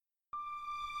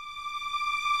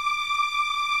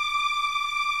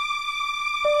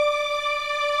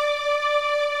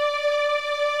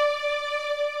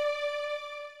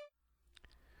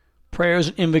Prayers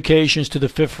and invocations to the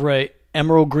fifth ray,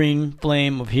 emerald green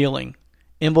flame of healing.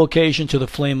 Invocation to the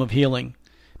flame of healing.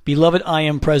 Beloved I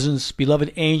Am Presence,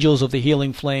 beloved angels of the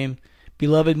healing flame,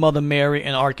 beloved Mother Mary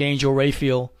and Archangel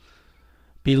Raphael,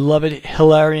 beloved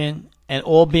Hilarion, and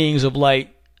all beings of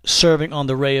light serving on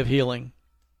the ray of healing.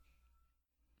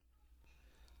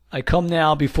 I come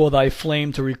now before thy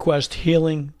flame to request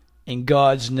healing in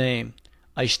God's name.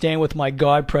 I stand with my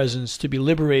God presence to be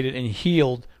liberated and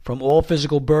healed from all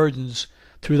physical burdens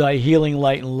through thy healing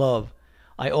light and love.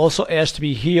 I also ask to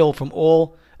be healed from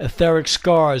all etheric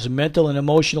scars, mental and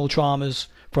emotional traumas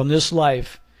from this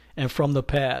life and from the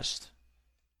past.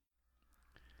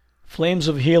 Flames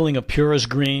of healing of purest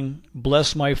green,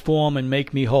 bless my form and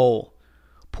make me whole.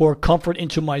 Pour comfort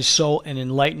into my soul and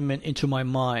enlightenment into my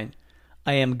mind.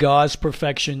 I am God's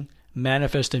perfection,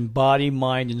 manifest in body,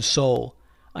 mind, and soul.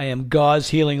 I am God's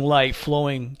healing light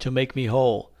flowing to make me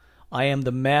whole. I am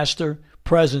the Master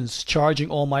Presence charging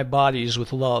all my bodies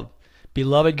with love.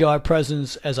 Beloved God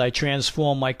Presence, as I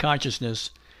transform my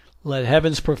consciousness, let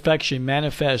heaven's perfection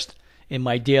manifest in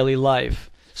my daily life.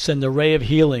 Send the ray of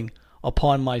healing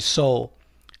upon my soul.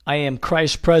 I am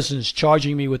Christ's Presence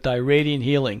charging me with thy radiant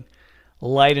healing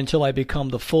light until I become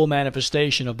the full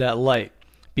manifestation of that light.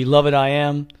 Beloved I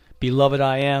am, beloved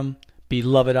I am,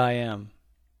 beloved I am.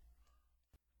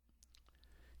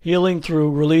 Healing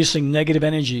through releasing negative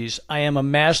energies. I am a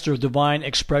master of divine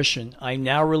expression. I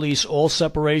now release all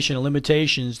separation and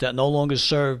limitations that no longer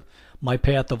serve my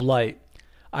path of light.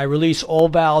 I release all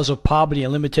vows of poverty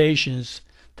and limitations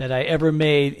that I ever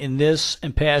made in this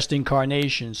and past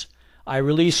incarnations. I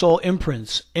release all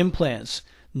imprints, implants,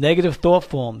 negative thought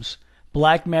forms,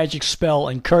 black magic spell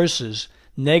and curses,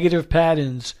 negative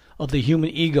patterns of the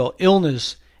human ego,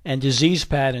 illness and disease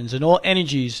patterns, and all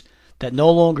energies that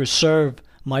no longer serve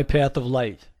my path of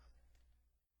light.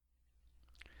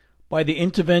 By the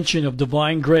intervention of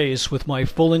divine grace with my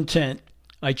full intent,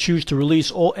 I choose to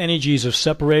release all energies of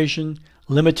separation,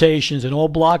 limitations, and all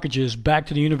blockages back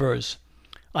to the universe.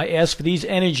 I ask for these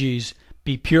energies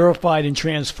be purified and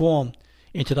transformed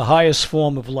into the highest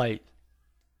form of light.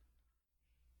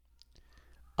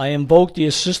 I invoke the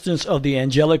assistance of the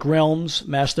angelic realms,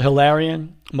 Master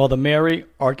Hilarion, Mother Mary,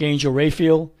 Archangel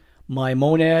Raphael, my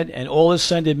monad, and all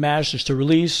ascended masters to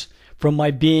release from my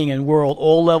being and world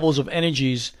all levels of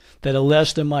energies that are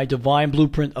less than my divine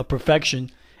blueprint of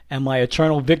perfection and my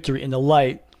eternal victory in the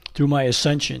light through my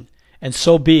ascension. And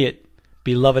so be it,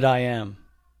 beloved I am.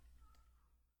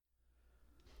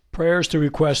 Prayers to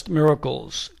request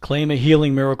miracles. Claim a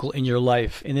healing miracle in your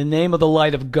life. In the name of the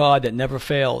light of God that never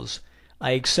fails,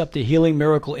 I accept a healing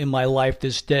miracle in my life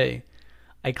this day.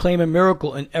 I claim a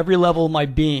miracle in every level of my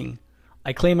being.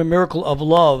 I claim a miracle of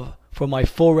love for my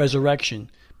full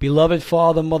resurrection. Beloved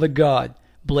Father, Mother God,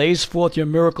 blaze forth your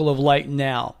miracle of light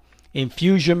now.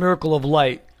 Infuse your miracle of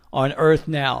light on earth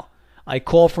now. I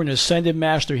call for an ascended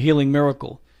master healing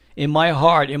miracle in my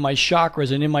heart, in my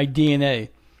chakras, and in my DNA.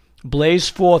 Blaze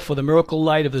forth for the miracle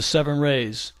light of the seven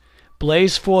rays.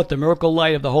 Blaze forth the miracle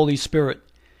light of the Holy Spirit.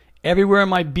 Everywhere in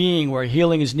my being where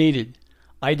healing is needed,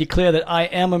 I declare that I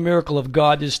am a miracle of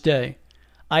God this day.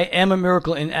 I am a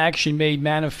miracle in action made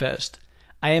manifest.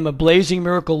 I am a blazing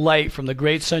miracle light from the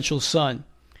great central sun,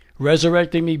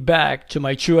 resurrecting me back to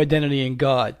my true identity in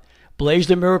God. Blaze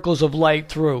the miracles of light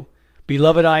through.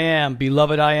 Beloved I am,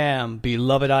 beloved I am,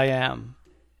 beloved I am.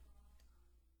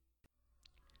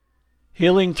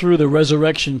 Healing through the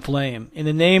resurrection flame. In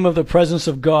the name of the presence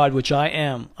of God, which I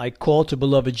am, I call to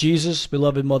beloved Jesus,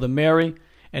 beloved Mother Mary,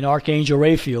 and Archangel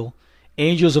Raphael,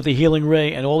 angels of the healing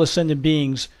ray, and all ascended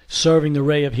beings serving the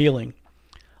ray of healing.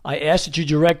 I ask that you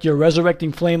direct your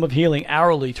resurrecting flame of healing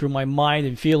hourly through my mind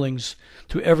and feelings,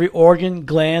 to every organ,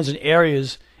 glands, and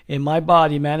areas in my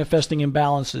body manifesting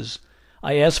imbalances.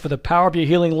 I ask for the power of your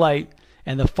healing light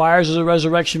and the fires of the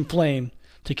resurrection flame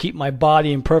to keep my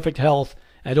body in perfect health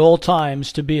at all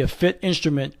times, to be a fit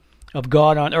instrument of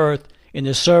God on earth in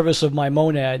the service of my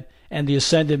monad and the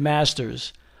ascended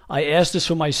masters. I ask this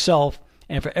for myself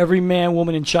and for every man,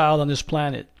 woman, and child on this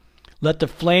planet. Let the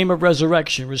flame of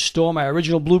resurrection restore my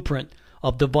original blueprint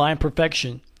of divine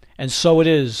perfection, and so it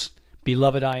is,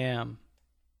 beloved I am.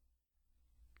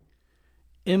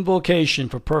 Invocation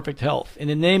for perfect health. In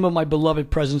the name of my beloved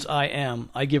presence I am,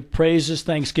 I give praises,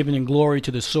 thanksgiving, and glory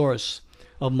to the source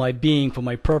of my being for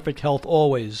my perfect health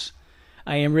always.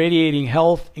 I am radiating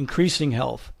health, increasing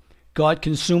health. God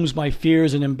consumes my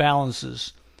fears and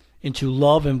imbalances into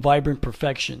love and vibrant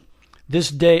perfection. This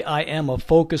day I am a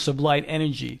focus of light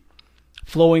energy,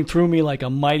 flowing through me like a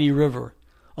mighty river,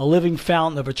 a living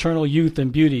fountain of eternal youth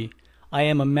and beauty. I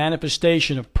am a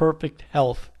manifestation of perfect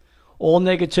health. All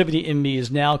negativity in me is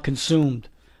now consumed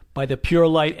by the pure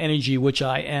light energy which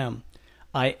I am.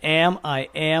 I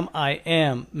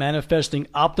am, manifesting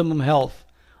optimum health.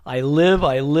 I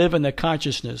live in the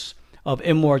consciousness of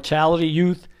immortality,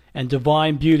 youth, and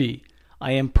divine beauty.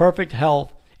 I am perfect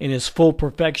health in its full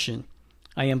perfection.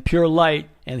 I am pure light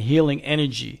and healing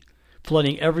energy,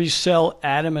 flooding every cell,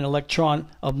 atom, and electron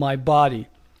of my body,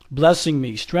 blessing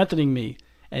me, strengthening me,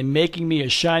 and making me a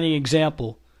shining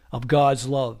example of God's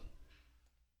love.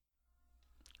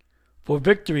 For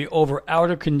victory over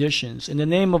outer conditions, in the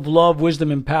name of love,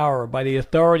 wisdom, and power, by the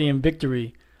authority and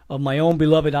victory of my own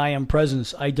beloved I Am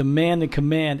Presence, I demand and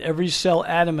command every cell,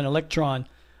 atom, and electron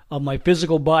of my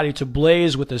physical body to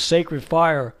blaze with the sacred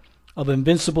fire of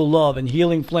invincible love and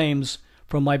healing flames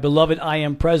from my beloved I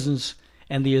Am Presence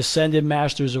and the ascended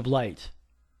masters of light.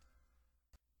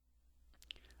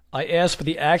 I ask for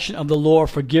the action of the law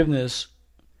of forgiveness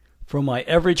for my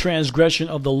every transgression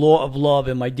of the law of love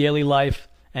in my daily life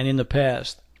and in the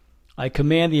past. I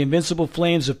command the invincible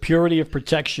flames of purity, of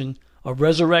protection, of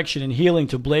resurrection and healing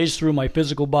to blaze through my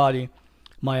physical body,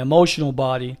 my emotional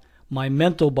body, my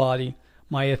mental body,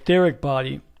 my etheric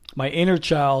body, my inner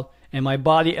child, and my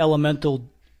body elemental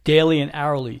daily and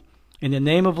hourly. In the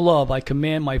name of love, I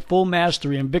command my full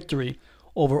mastery and victory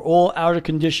over all outer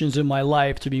conditions in my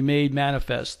life to be made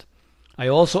manifest. I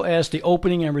also ask the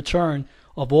opening and return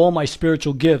of all my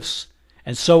spiritual gifts,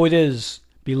 and so it is,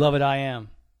 beloved I am.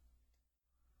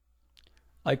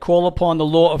 I call upon the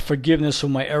law of forgiveness for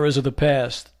my errors of the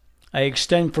past. I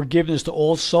extend forgiveness to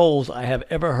all souls I have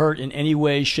ever hurt in any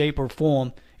way, shape, or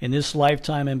form in this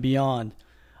lifetime and beyond.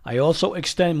 I also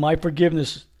extend my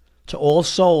forgiveness to all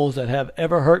souls that have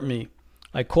ever hurt me.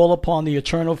 I call upon the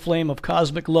eternal flame of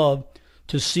cosmic love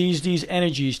to seize these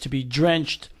energies to be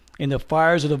drenched in the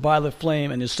fires of the violet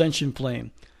flame and ascension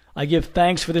flame. I give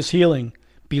thanks for this healing.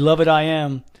 Beloved I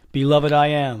am, beloved I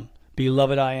am,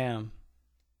 beloved I am.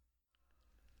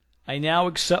 I now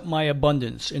accept my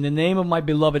abundance. In the name of my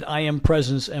beloved I Am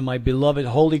Presence and my beloved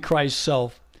Holy Christ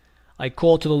Self, I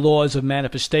call to the laws of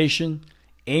manifestation,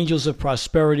 angels of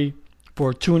prosperity,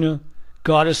 Fortuna,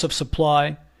 goddess of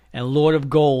supply, and Lord of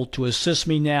gold to assist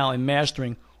me now in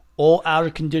mastering all outer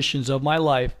conditions of my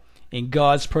life in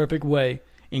God's perfect way,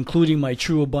 including my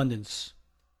true abundance.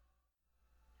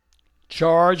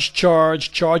 Charge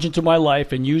into my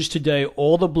life and use today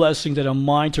all the blessings that are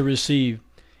mine to receive.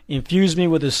 Infuse me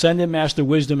with ascended master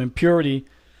wisdom and purity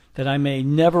that I may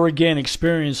never again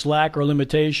experience lack or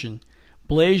limitation.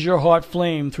 Blaze your heart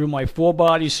flame through my four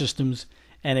body systems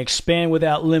and expand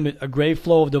without limit a great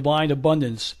flow of divine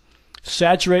abundance.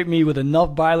 Saturate me with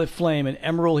enough violet flame and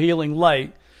emerald healing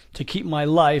light to keep my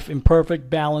life in perfect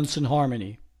balance and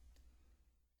harmony.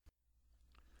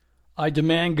 I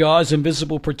demand God's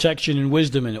invisible protection and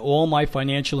wisdom in all my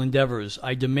financial endeavors.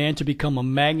 I demand to become a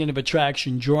magnet of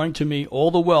attraction, drawing to me all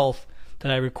the wealth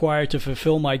that I require to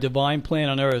fulfill my divine plan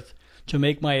on earth, to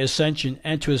make my ascension,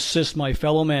 and to assist my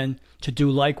fellow men to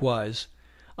do likewise.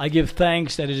 I give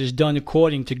thanks that it is done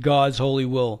according to God's holy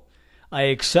will. I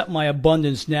accept my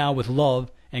abundance now with love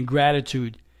and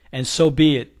gratitude, and so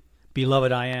be it,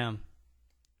 beloved I am.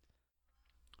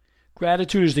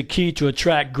 Gratitude is the key to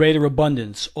attract greater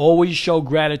abundance. Always show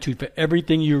gratitude for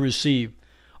everything you receive.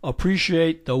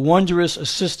 Appreciate the wondrous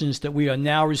assistance that we are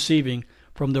now receiving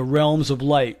from the realms of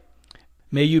light.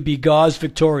 May you be God's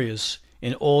victorious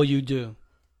in all you do.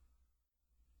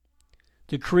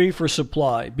 Decree for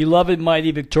supply. Beloved,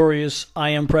 mighty, victorious, I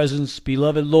Am Presence,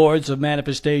 beloved lords of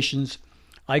manifestations,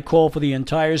 I call for the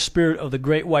entire spirit of the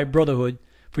Great White Brotherhood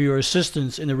for your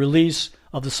assistance in the release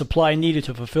of the supply needed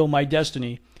to fulfill my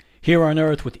destiny here on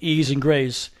earth with ease and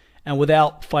grace and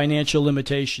without financial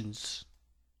limitations.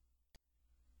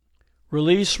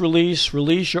 Release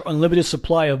your unlimited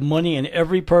supply of money and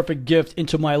every perfect gift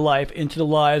into my life, into the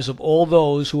lives of all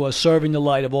those who are serving the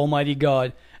light of Almighty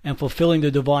God and fulfilling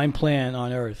the divine plan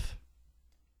on earth.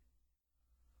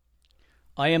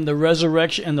 I am the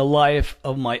resurrection and the life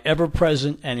of my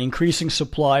ever-present and increasing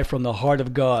supply from the heart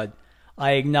of God.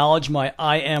 I acknowledge my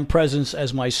I Am Presence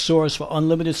as my source for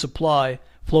unlimited supply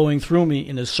flowing through me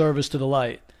in the service to the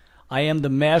light. I am the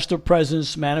Master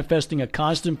Presence manifesting a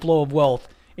constant flow of wealth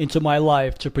into my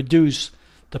life to produce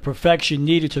the perfection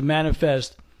needed to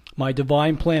manifest my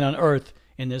divine plan on earth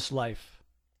in this life.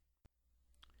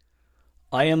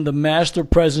 I am the Master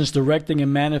Presence directing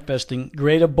and manifesting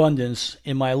great abundance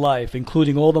in my life,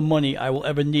 including all the money I will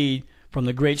ever need from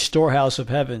the great storehouse of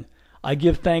heaven. I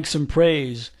give thanks and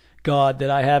praise, God,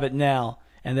 that I have it now,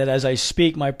 and that as I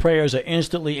speak, my prayers are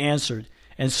instantly answered.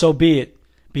 And so be it,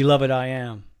 beloved I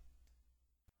am.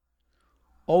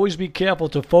 Always be careful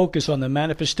to focus on the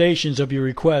manifestations of your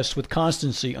requests with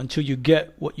constancy until you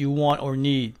get what you want or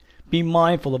need. Be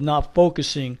mindful of not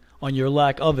focusing on your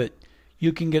lack of it.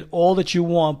 You can get all that you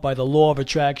want by the law of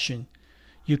attraction.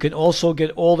 You can also get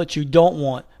all that you don't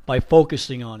want by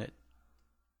focusing on it.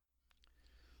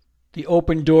 The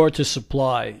open door to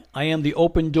supply. I am the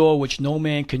open door which no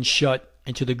man can shut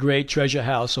into the great treasure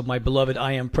house of my beloved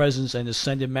I Am Presence and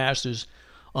Ascended Masters'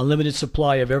 unlimited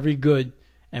supply of every good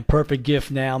and perfect gift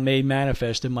now made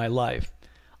manifest in my life.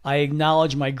 I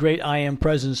acknowledge my great I Am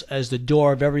Presence as the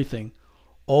door of everything,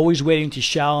 always waiting to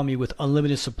shower me with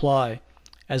unlimited supply.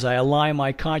 As I align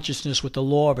my consciousness with the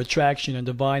law of attraction and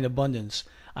divine abundance,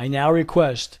 I now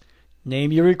request,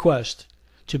 name your request,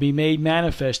 to be made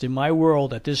manifest in my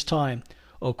world at this time,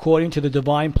 according to the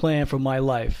divine plan for my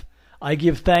life. I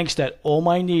give thanks that all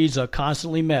my needs are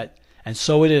constantly met, and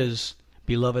so it is,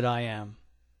 beloved I Am.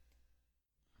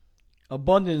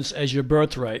 Abundance as your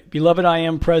birthright. Beloved I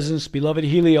Am Presence, beloved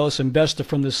Helios and Vesta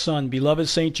from the Sun, beloved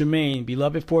Saint Germain,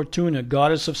 beloved Fortuna,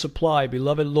 Goddess of Supply,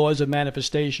 beloved Laws of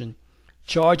Manifestation,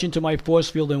 charge into my force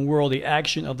field and world the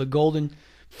action of the golden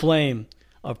flame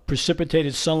of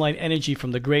precipitated sunlight energy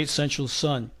from the great central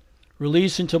sun.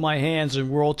 Release into my hands and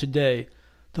world today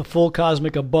the full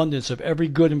cosmic abundance of every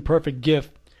good and perfect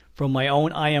gift from my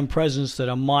own I Am Presence that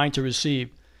I'm mine to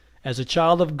receive. As a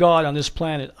child of God on this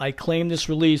planet, I claim this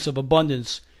release of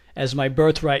abundance as my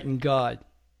birthright in God.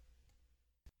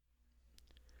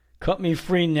 Cut me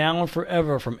free now and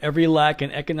forever from every lack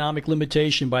and economic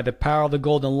limitation by the power of the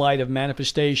golden light of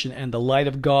manifestation and the light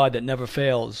of God that never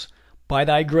fails. By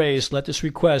thy grace, let this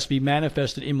request be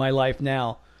manifested in my life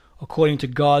now, according to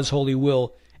God's holy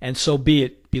will, and so be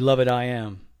it, beloved I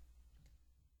Am.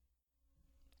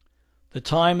 The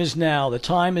time is now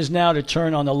to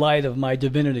turn on the light of my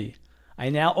divinity. I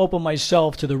now open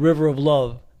myself to the river of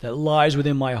love that lies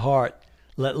within my heart.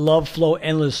 Let love flow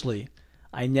endlessly.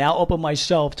 I now open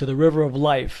myself to the river of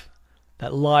life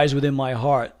that lies within my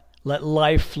heart. Let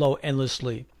life flow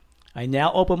endlessly. I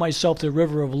now open myself to the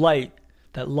river of light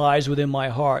that lies within my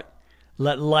heart.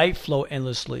 Let light flow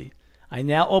endlessly. I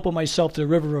now open myself to the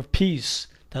river of peace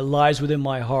that lies within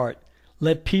my heart.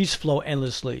 Let peace flow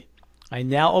endlessly. I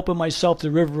now open myself to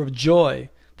the river of joy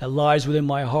that lies within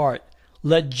my heart.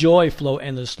 Let joy flow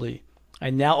endlessly. I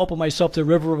now open myself to the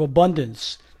river of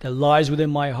abundance that lies within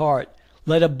my heart.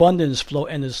 Let abundance flow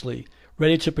endlessly,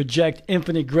 ready to project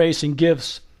infinite grace and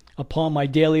gifts upon my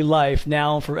daily life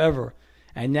now and forever.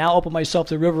 I now open myself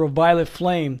to the river of violet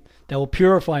flame that will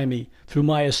purify me through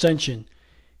my ascension.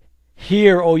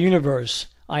 Here, O universe,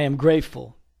 I am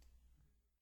grateful.